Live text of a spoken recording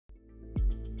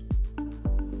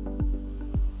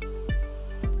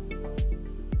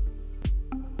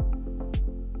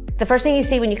The first thing you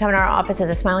see when you come in our office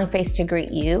is a smiling face to greet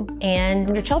you and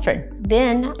your children.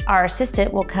 Then our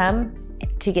assistant will come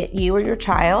to get you or your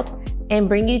child and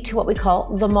bring you to what we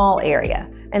call the mall area.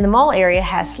 And the mall area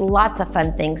has lots of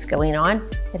fun things going on.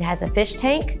 It has a fish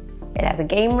tank, it has a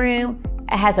game room,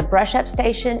 it has a brush up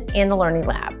station and a learning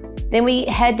lab. Then we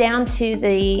head down to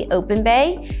the open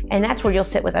bay, and that's where you'll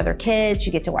sit with other kids.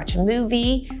 You get to watch a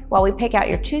movie while we pick out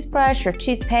your toothbrush, your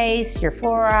toothpaste, your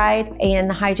fluoride, and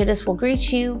the hygienist will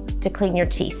greet you to clean your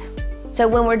teeth. So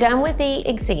when we're done with the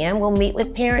exam, we'll meet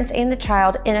with parents and the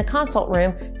child in a consult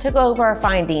room to go over our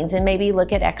findings and maybe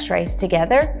look at x-rays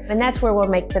together. And that's where we'll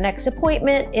make the next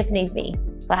appointment if need be.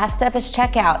 Last step is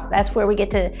checkout. That's where we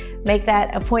get to make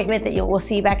that appointment that we'll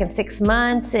see you back in 6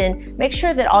 months and make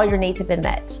sure that all your needs have been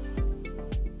met.